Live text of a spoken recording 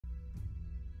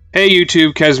Hey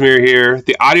YouTube, Kesmir here.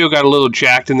 The audio got a little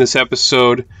jacked in this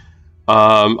episode.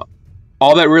 All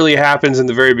that really happens in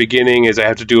the very beginning is I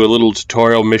have to do a little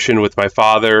tutorial mission with my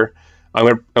father.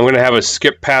 I'm gonna have a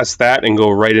skip past that and go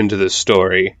right into the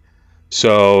story.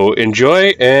 So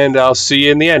enjoy, and I'll see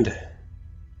you in the end.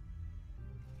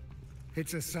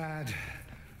 It's a sad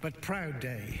but proud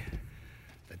day.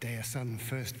 The day a son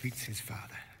first meets his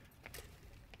father.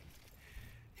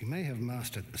 He may have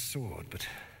mastered the sword, but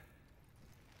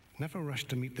never rush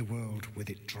to meet the world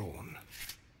with it drawn.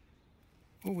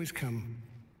 Always come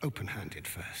open-handed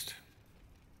first.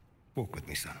 Walk with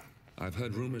me, son. I've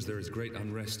heard rumors there is great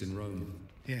unrest in Rome.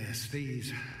 Yes,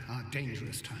 these are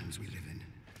dangerous times we live in.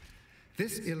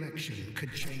 This election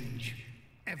could change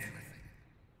everything.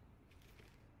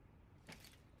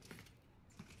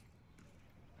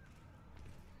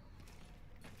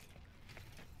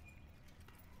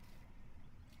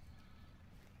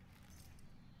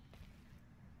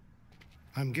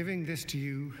 I'm giving this to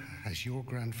you as your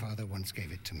grandfather once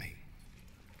gave it to me.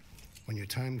 When your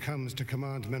time comes to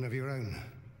command men of your own,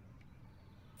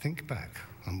 think back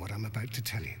on what I'm about to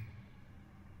tell you.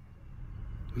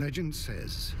 Legend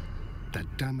says that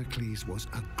Damocles was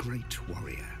a great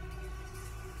warrior.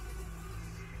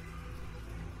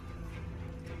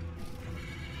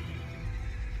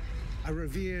 A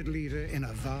revered leader in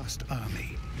a vast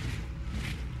army.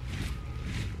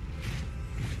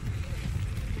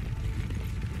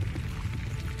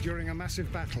 During a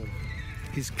massive battle,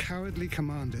 his cowardly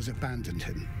commanders abandoned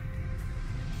him.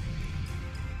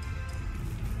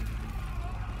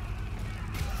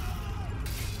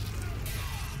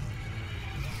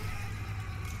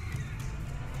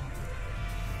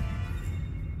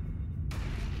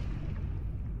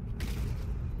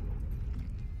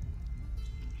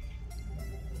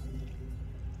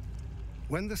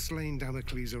 When the slain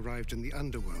Damocles arrived in the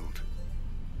underworld,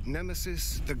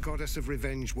 Nemesis, the goddess of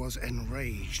revenge, was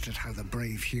enraged at how the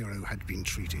brave hero had been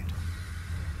treated.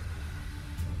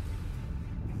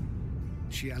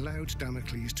 She allowed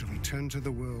Damocles to return to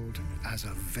the world as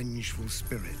a vengeful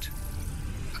spirit,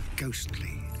 a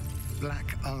ghostly,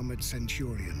 black-armored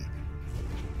centurion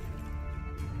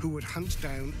who would hunt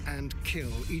down and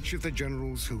kill each of the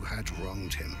generals who had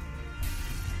wronged him.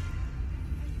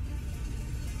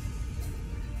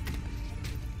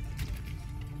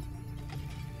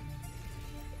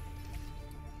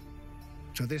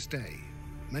 To this day,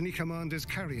 many commanders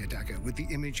carry a dagger with the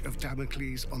image of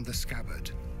Damocles on the scabbard.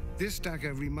 This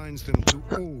dagger reminds them to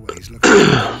always look after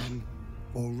their men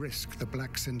or risk the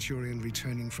Black Centurion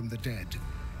returning from the dead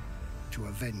to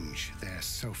avenge their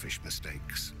selfish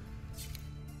mistakes.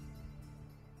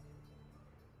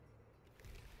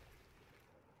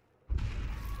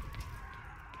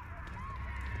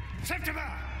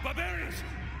 Septima! Barbarians!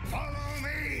 Follow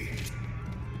me!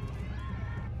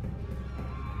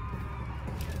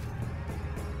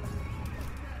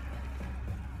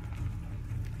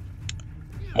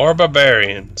 More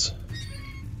barbarians.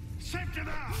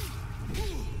 Septima!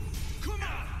 Come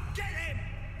on! Get him!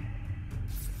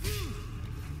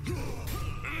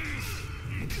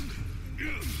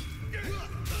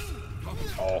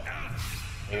 Oh.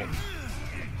 Yeah.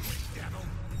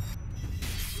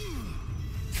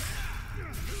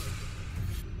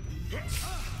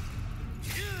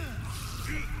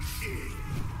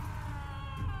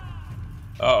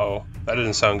 Uh-oh. That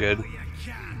didn't sound good.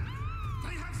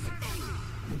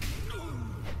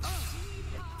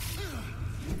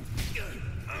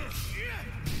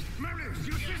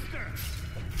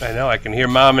 I know, I can hear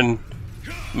Mom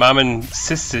and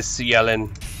Sis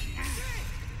yelling.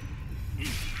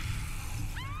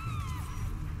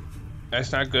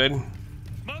 That's not good.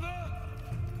 Mother!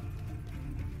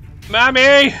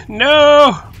 Mommy!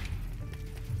 No!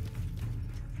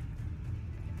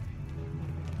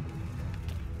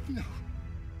 No.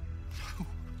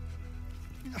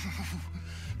 No.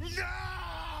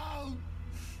 No!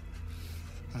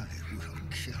 I will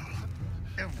kill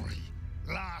every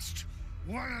last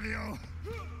one of you!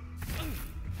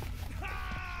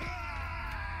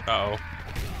 Uh-oh.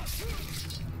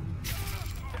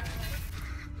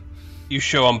 You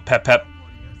show 'em, Pep Pep.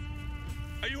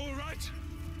 Are you all right?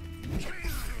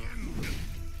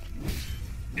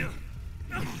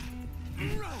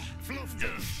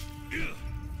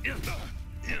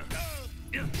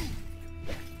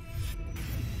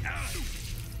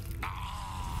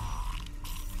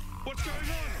 What's going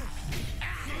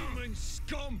on? Roman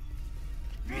scum!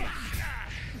 Roman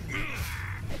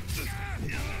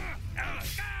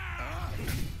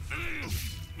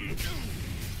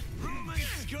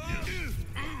scum!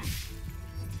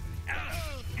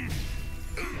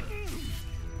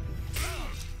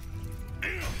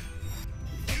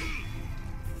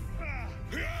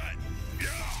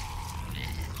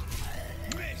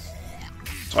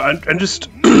 So I'm just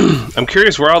I'm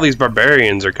curious where all these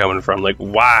barbarians are coming from. Like,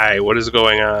 why? What is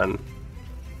going on?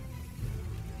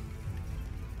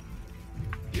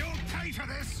 You'll pay for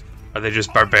this. Are they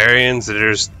just barbarians that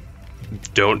just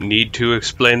don't need to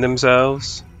explain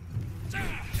themselves?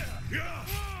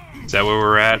 Is that where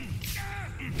we're at?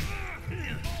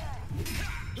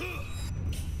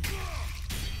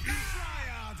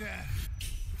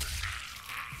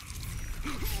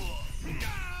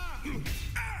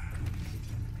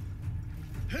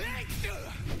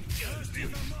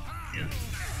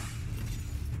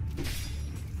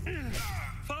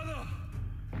 Father!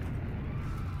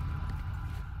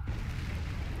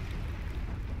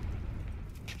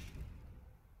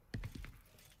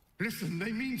 Listen,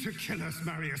 they mean to kill us,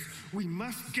 Marius. We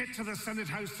must get to the Senate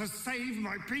House to save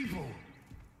my people.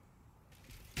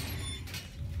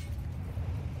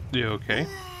 You okay?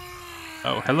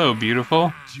 Oh, hello,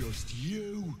 beautiful. Just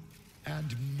you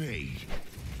and me.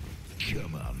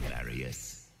 Come on, Marius.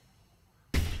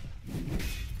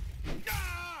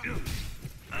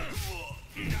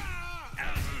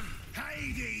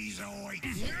 Hades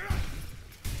awaits.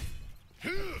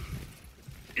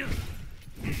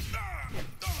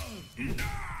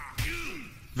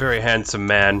 Very handsome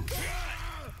man.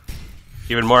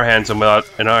 Even more handsome without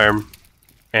an arm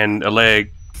and a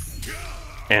leg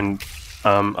and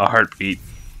a heartbeat.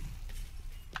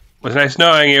 Was nice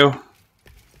knowing you.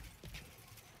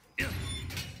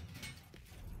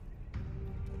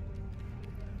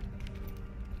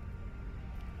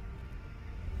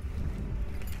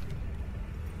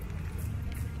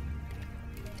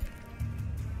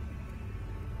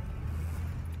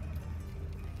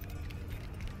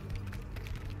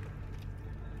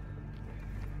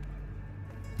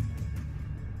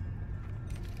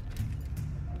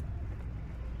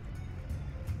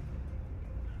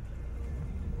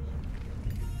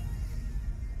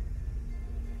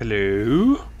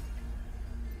 Hello?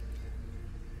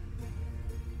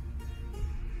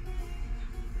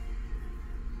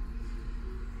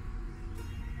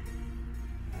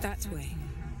 That way.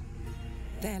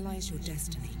 There lies your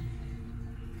destiny.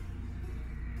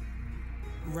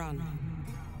 Run.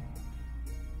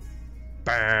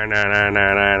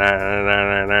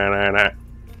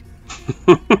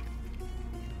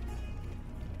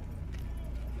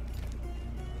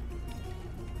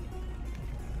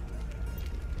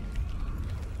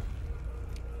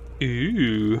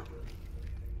 Ooh.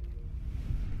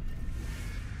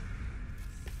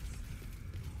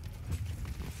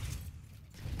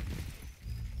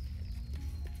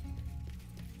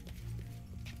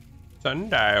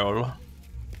 Sundial.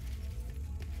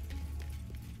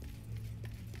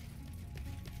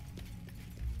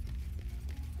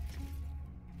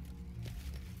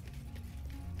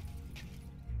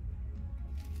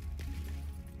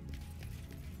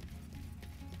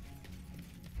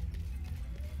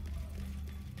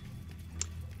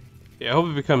 Yeah, I hope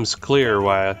it becomes clear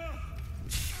why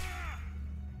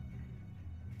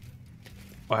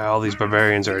all these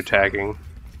barbarians are attacking.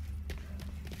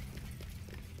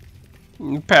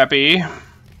 Pappy.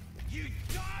 You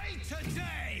die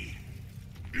today.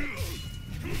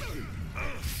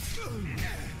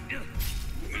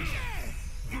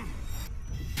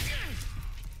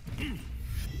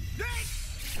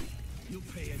 You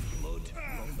pay in blood,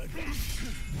 Roman.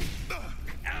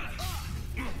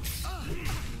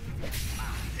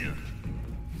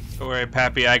 Don't worry,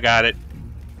 Pappy, I got it.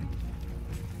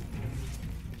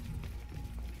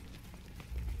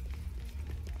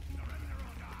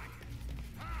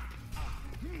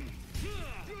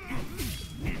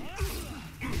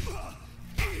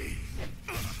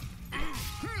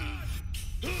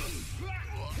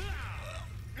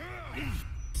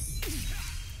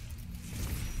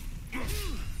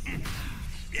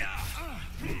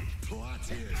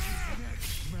 Plautius is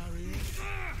next, Marius.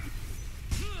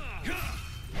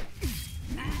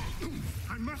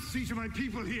 I must see to my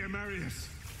people here, Marius.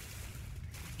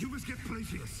 You must get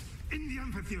Plautius in the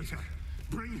amphitheater.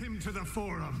 Bring him to the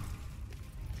forum.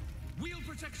 We'll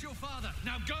protect your father.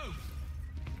 Now go!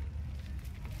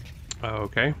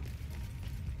 Okay.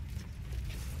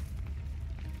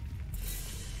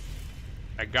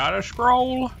 I got a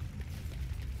scroll.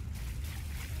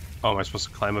 Oh, am I supposed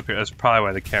to climb up here? That's probably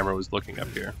why the camera was looking up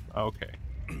here. Okay.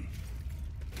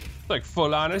 It's like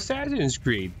full-on Assassin's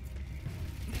Creed.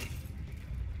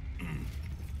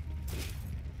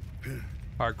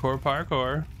 Parkour,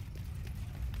 parkour.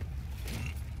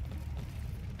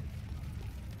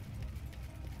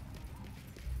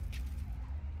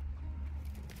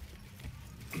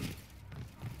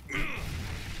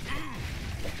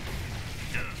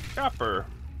 Chopper.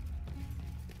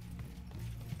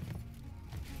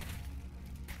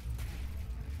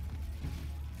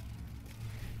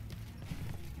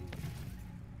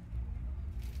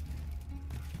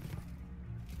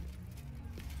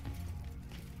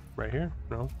 Right here?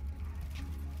 No.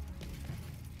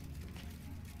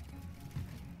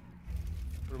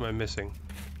 What am I missing?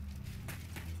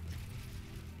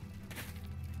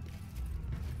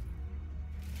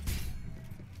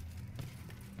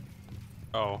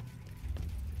 Oh.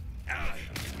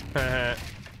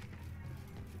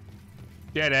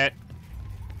 Get it.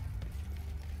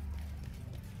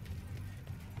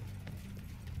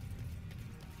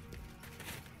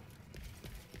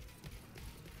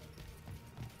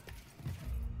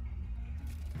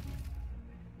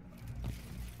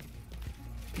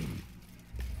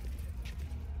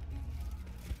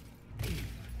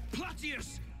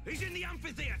 Plautius! He's in the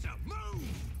amphitheater! Move!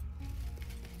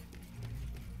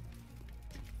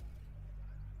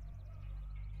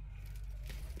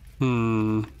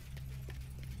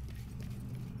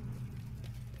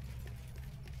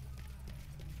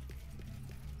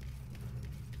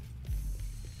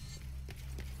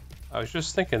 I was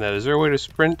just thinking that. Is there a way to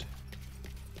sprint?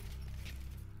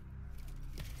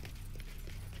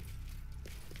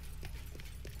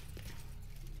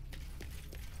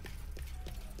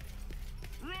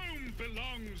 Rome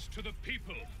belongs to the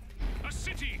people. A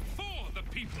city for the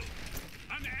people.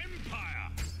 An empire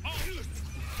of...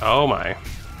 Oh my.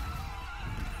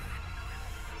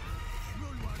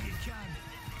 Run while you can.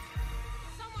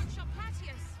 Someone shot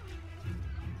Plautius.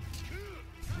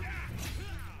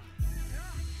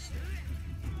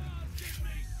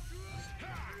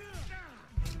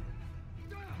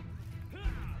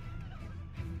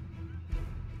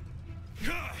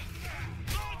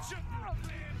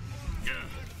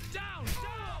 Down!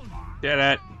 Down! Get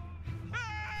it.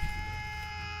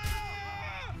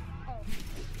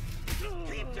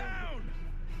 Keep down!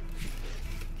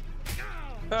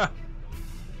 Ah.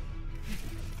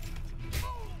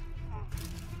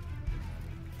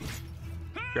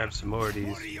 Grab some more of these.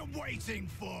 What are you waiting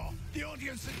for? The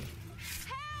audience...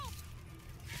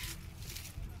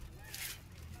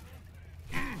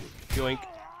 Yoink.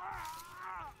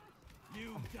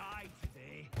 You die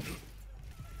today.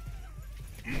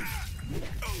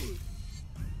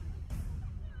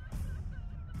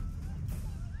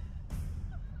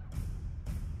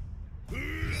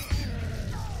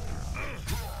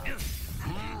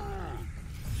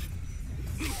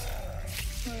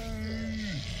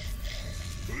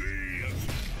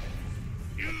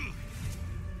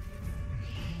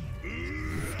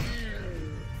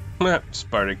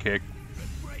 Sparta kick.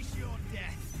 Embrace your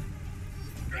death.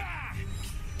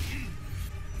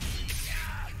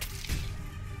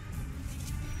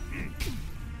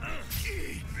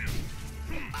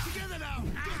 Together now.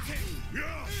 Get him. You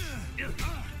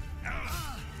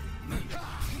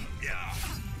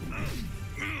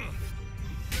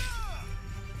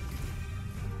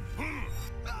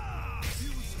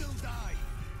will still die.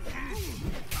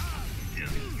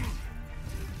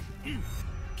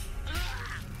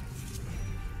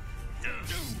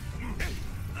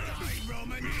 Die,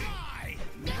 Roman, die!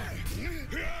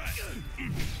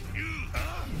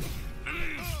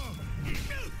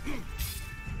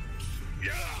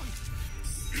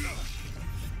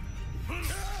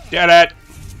 Get it.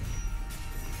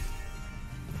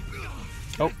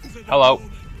 Oh, hello.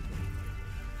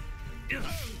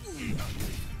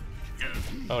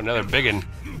 Oh, another biggin.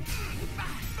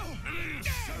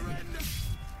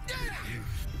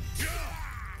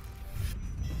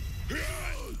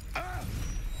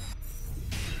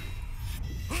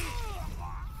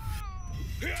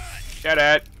 Get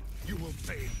it. You will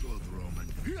pay good, Roman.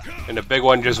 And the big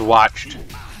one just watched.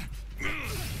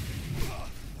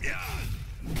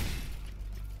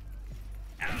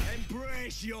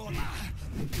 Embrace your...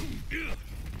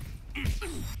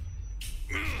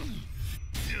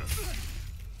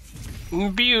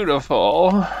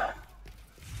 Beautiful.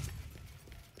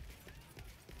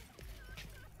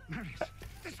 Marius,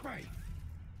 this way.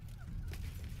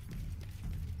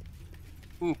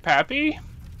 Pappy?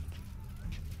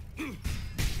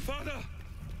 Father!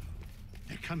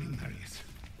 They're coming, Marius.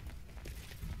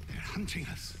 They're hunting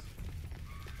us.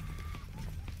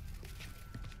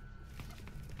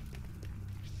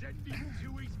 Send him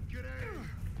to his grave.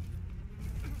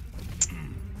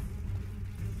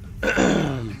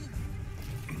 Run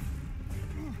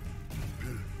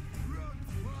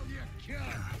while you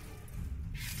can.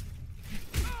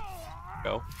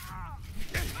 Go.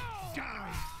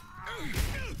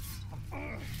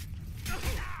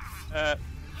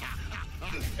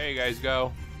 There you guys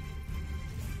go.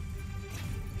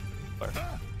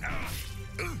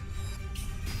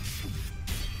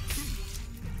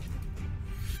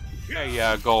 There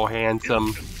you go,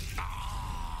 handsome.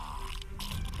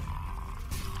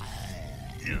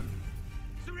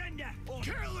 Surrender or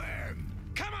kill him.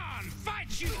 Come on,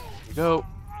 fight you! Go.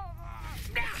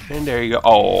 And there you go.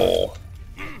 Oh,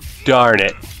 darn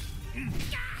it.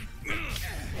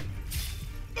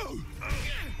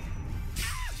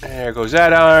 There goes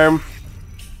that arm.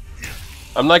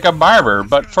 I'm like a barber,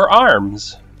 but for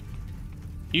arms.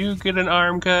 You get an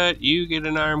arm cut, you get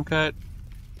an arm cut.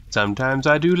 Sometimes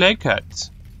I do leg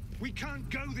cuts. We can't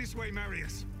go this way,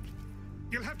 Marius.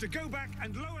 You'll have to go back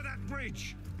and lower that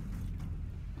bridge.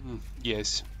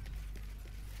 Yes.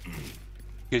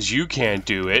 Because you can't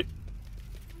do it.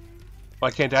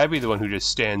 Why can't I be the one who just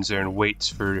stands there and waits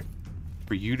for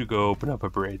you to go open up a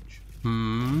bridge?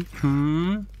 I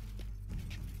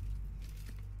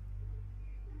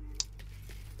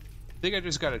think I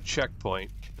just got a checkpoint.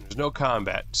 There's no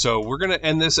combat. So we're going to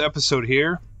end this episode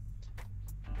here.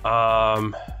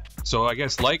 So I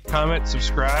guess like, comment,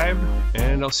 subscribe,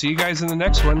 and I'll see you guys in the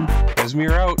next one.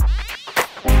 Esmir out.